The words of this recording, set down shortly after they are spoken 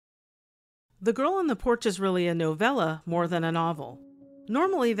The Girl on the Porch is really a novella more than a novel.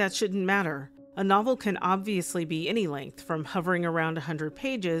 Normally that shouldn't matter. A novel can obviously be any length, from hovering around 100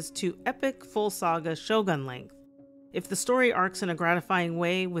 pages to epic full saga shogun length. If the story arcs in a gratifying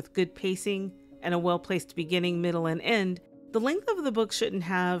way with good pacing and a well-placed beginning, middle, and end, the length of the book shouldn't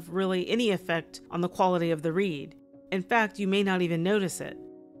have really any effect on the quality of the read. In fact, you may not even notice it.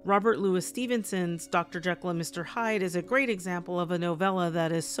 Robert Louis Stevenson's Dr. Jekyll and Mr. Hyde is a great example of a novella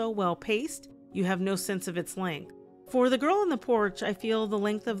that is so well-paced, you have no sense of its length. For The Girl on the Porch, I feel the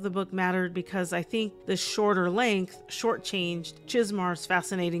length of the book mattered because I think the shorter length shortchanged Chizmar's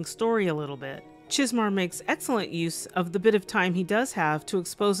fascinating story a little bit. Chizmar makes excellent use of the bit of time he does have to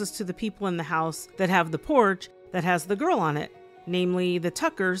expose us to the people in the house that have the porch that has the girl on it, namely the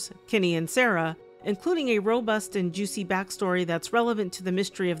Tuckers, Kenny and Sarah, including a robust and juicy backstory that's relevant to the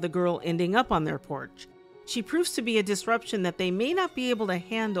mystery of the girl ending up on their porch. She proves to be a disruption that they may not be able to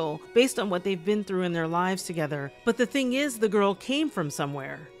handle based on what they've been through in their lives together, but the thing is, the girl came from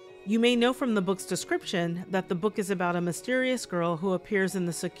somewhere. You may know from the book's description that the book is about a mysterious girl who appears in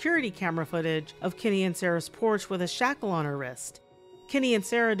the security camera footage of Kenny and Sarah's porch with a shackle on her wrist. Kenny and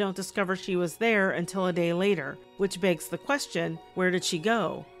Sarah don't discover she was there until a day later, which begs the question, where did she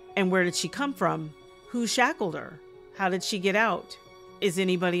go? And where did she come from? Who shackled her? How did she get out? Is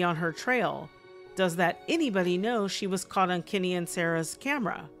anybody on her trail? Does that anybody know she was caught on Kenny and Sarah's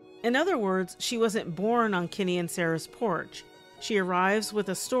camera? In other words, she wasn't born on Kenny and Sarah's porch. She arrives with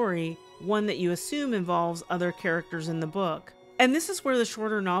a story, one that you assume involves other characters in the book. And this is where the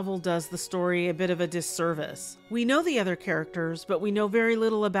shorter novel does the story a bit of a disservice. We know the other characters, but we know very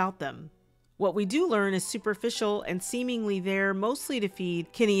little about them. What we do learn is superficial and seemingly there mostly to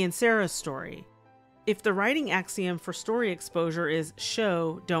feed Kenny and Sarah's story. If the writing axiom for story exposure is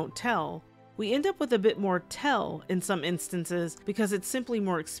show, don't tell, we end up with a bit more tell in some instances because it's simply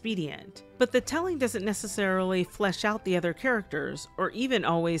more expedient. But the telling doesn't necessarily flesh out the other characters, or even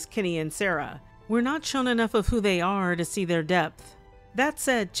always Kenny and Sarah. We're not shown enough of who they are to see their depth. That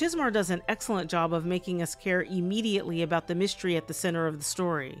said, Chizmar does an excellent job of making us care immediately about the mystery at the center of the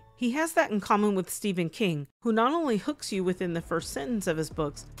story. He has that in common with Stephen King, who not only hooks you within the first sentence of his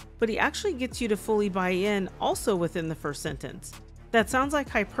books, but he actually gets you to fully buy in also within the first sentence. That sounds like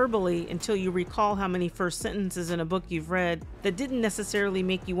hyperbole until you recall how many first sentences in a book you've read that didn't necessarily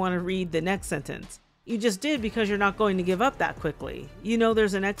make you want to read the next sentence. You just did because you're not going to give up that quickly. You know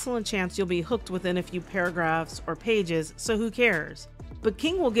there's an excellent chance you'll be hooked within a few paragraphs or pages, so who cares? But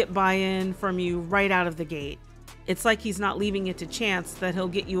King will get buy-in from you right out of the gate. It's like he's not leaving it to chance that he'll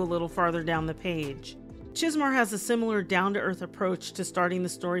get you a little farther down the page. Chizmar has a similar down-to-earth approach to starting the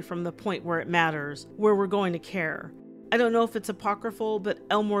story from the point where it matters, where we're going to care. I don't know if it's apocryphal, but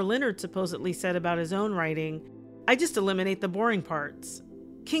Elmore Leonard supposedly said about his own writing, "I just eliminate the boring parts."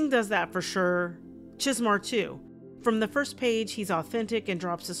 King does that for sure. Chizmar too. From the first page, he's authentic and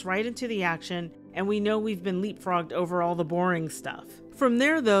drops us right into the action, and we know we've been leapfrogged over all the boring stuff. From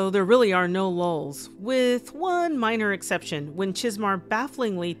there, though, there really are no lulls, with one minor exception when Chizmar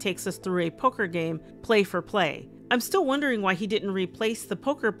bafflingly takes us through a poker game play for play. I'm still wondering why he didn't replace the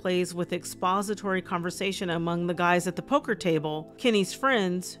poker plays with expository conversation among the guys at the poker table, Kenny's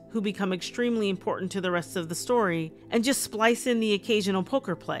friends, who become extremely important to the rest of the story, and just splice in the occasional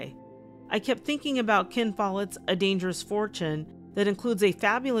poker play. I kept thinking about Ken Follett's A Dangerous Fortune, that includes a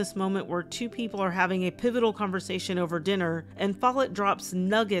fabulous moment where two people are having a pivotal conversation over dinner, and Follett drops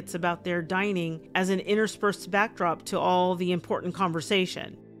nuggets about their dining as an interspersed backdrop to all the important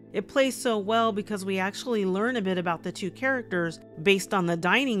conversation. It plays so well because we actually learn a bit about the two characters based on the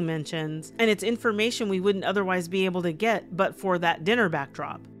dining mentions, and it's information we wouldn't otherwise be able to get but for that dinner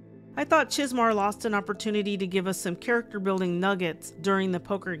backdrop. I thought Chizmar lost an opportunity to give us some character building nuggets during the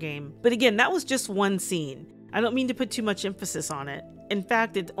poker game, but again, that was just one scene. I don't mean to put too much emphasis on it. In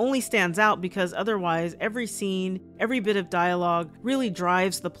fact, it only stands out because otherwise every scene, every bit of dialogue really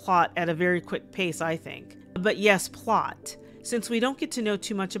drives the plot at a very quick pace, I think. But yes, plot. Since we don't get to know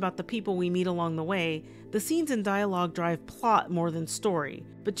too much about the people we meet along the way, the scenes and dialogue drive plot more than story.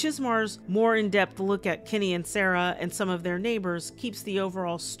 But Chizmar's more in-depth look at Kenny and Sarah and some of their neighbors keeps the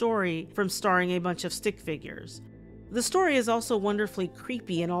overall story from starring a bunch of stick figures. The story is also wonderfully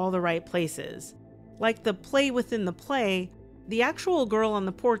creepy in all the right places. Like the play within the play, the actual girl on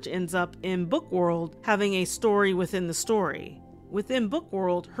the porch ends up in book world having a story within the story. Within book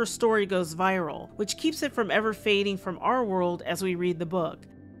world, her story goes viral, which keeps it from ever fading from our world as we read the book.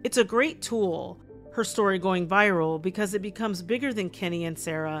 It's a great tool, her story going viral because it becomes bigger than Kenny and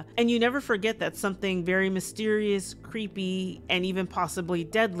Sarah, and you never forget that something very mysterious, creepy, and even possibly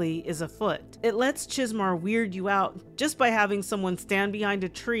deadly is afoot. It lets Chizmar weird you out just by having someone stand behind a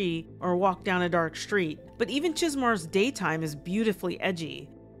tree or walk down a dark street. But even Chizmar's daytime is beautifully edgy.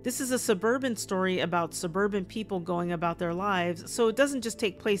 This is a suburban story about suburban people going about their lives, so it doesn't just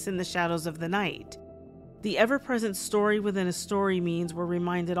take place in the shadows of the night. The ever-present story within a story means we're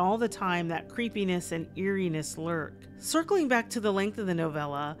reminded all the time that creepiness and eeriness lurk. Circling back to the length of the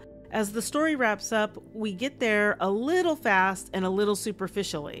novella, as the story wraps up, we get there a little fast and a little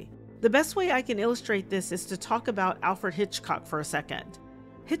superficially. The best way I can illustrate this is to talk about Alfred Hitchcock for a second.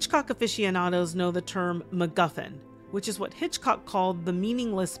 Hitchcock aficionados know the term MacGuffin, which is what Hitchcock called the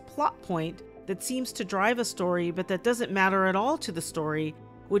meaningless plot point that seems to drive a story but that doesn't matter at all to the story,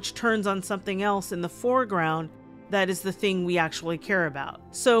 which turns on something else in the foreground that is the thing we actually care about.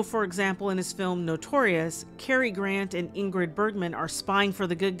 So, for example, in his film Notorious, Cary Grant and Ingrid Bergman are spying for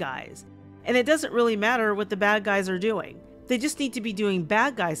the good guys. And it doesn't really matter what the bad guys are doing. They just need to be doing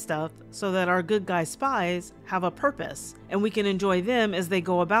bad guy stuff so that our good guy spies have a purpose, and we can enjoy them as they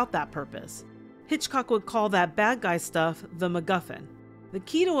go about that purpose. Hitchcock would call that bad guy stuff the MacGuffin. The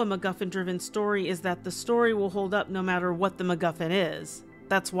key to a MacGuffin-driven story is that the story will hold up no matter what the MacGuffin is.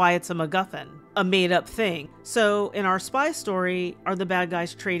 That's why it's a MacGuffin, a made-up thing. So in our spy story, are the bad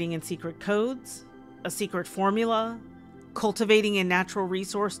guys trading in secret codes, a secret formula, cultivating a natural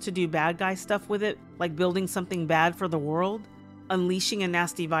resource to do bad guy stuff with it, like building something bad for the world, unleashing a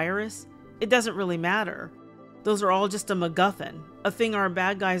nasty virus? It doesn't really matter. Those are all just a MacGuffin, a thing our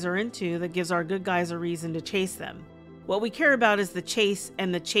bad guys are into that gives our good guys a reason to chase them. What we care about is the chase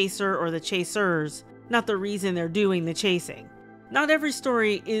and the chaser or the chasers, not the reason they're doing the chasing. Not every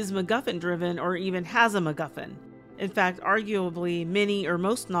story is MacGuffin-driven or even has a MacGuffin. In fact, arguably, many or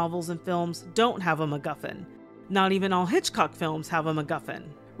most novels and films don't have a MacGuffin. Not even all Hitchcock films have a MacGuffin.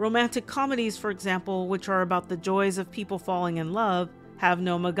 Romantic comedies, for example, which are about the joys of people falling in love, have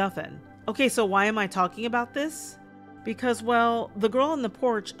no MacGuffin. Okay, so why am I talking about this? Because, well, The Girl on the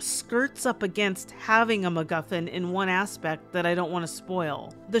Porch skirts up against having a MacGuffin in one aspect that I don't want to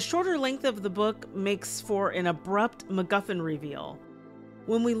spoil. The shorter length of the book makes for an abrupt MacGuffin reveal.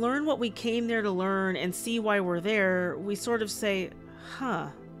 When we learn what we came there to learn and see why we're there, we sort of say, huh,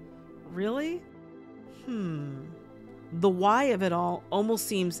 really? The why of it all almost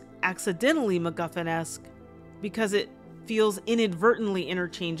seems accidentally MacGuffin-esque because it feels inadvertently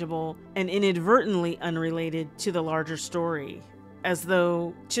interchangeable and inadvertently unrelated to the larger story, as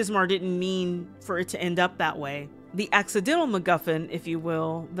though Chizmar didn't mean for it to end up that way. The accidental MacGuffin, if you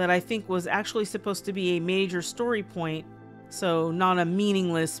will, that I think was actually supposed to be a major story point, so not a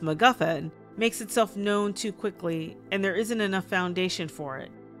meaningless MacGuffin, makes itself known too quickly, and there isn't enough foundation for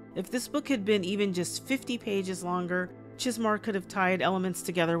it. If this book had been even just 50 pages longer, Chizmar could have tied elements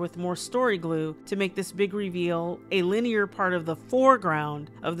together with more story glue to make this big reveal a linear part of the foreground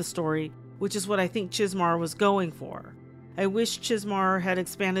of the story, which is what I think Chizmar was going for. I wish Chizmar had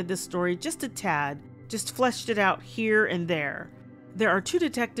expanded this story just a tad, just fleshed it out here and there. There are two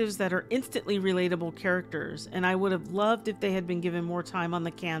detectives that are instantly relatable characters, and I would have loved if they had been given more time on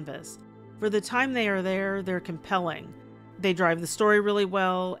the canvas. For the time they are there, they're compelling. They drive the story really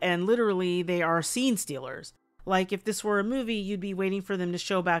well, and literally they are scene stealers. Like if this were a movie, you'd be waiting for them to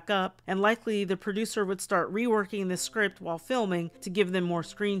show back up, and likely the producer would start reworking the script while filming to give them more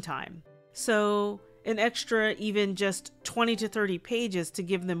screen time. So an extra even just 20 to 30 pages to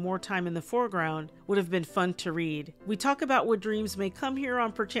give them more time in the foreground would have been fun to read. We talk about what dreams may come here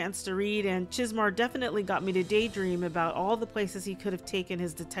on Perchance to Read, and Chizmar definitely got me to daydream about all the places he could have taken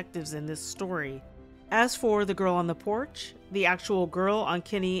his detectives in this story. As for the girl on the porch, the actual girl on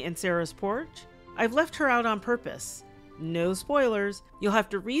Kenny and Sarah's porch, I've left her out on purpose. No spoilers. You'll have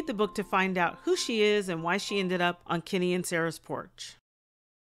to read the book to find out who she is and why she ended up on Kenny and Sarah's porch.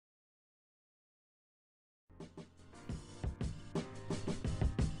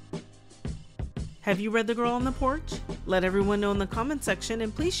 Have you read The Girl on the Porch? Let everyone know in the comment section,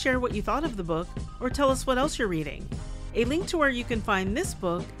 and please share what you thought of the book or tell us what else you're reading. A link to where you can find this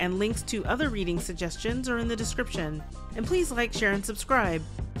book and links to other reading suggestions are in the description. And please like, share, and subscribe.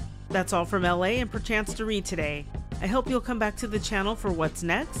 That's all from LA and Perchance to Read today. I hope you'll come back to the channel for what's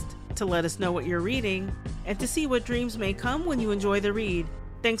next, to let us know what you're reading, and to see what dreams may come when you enjoy the read.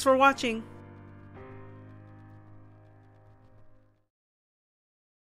 Thanks for watching!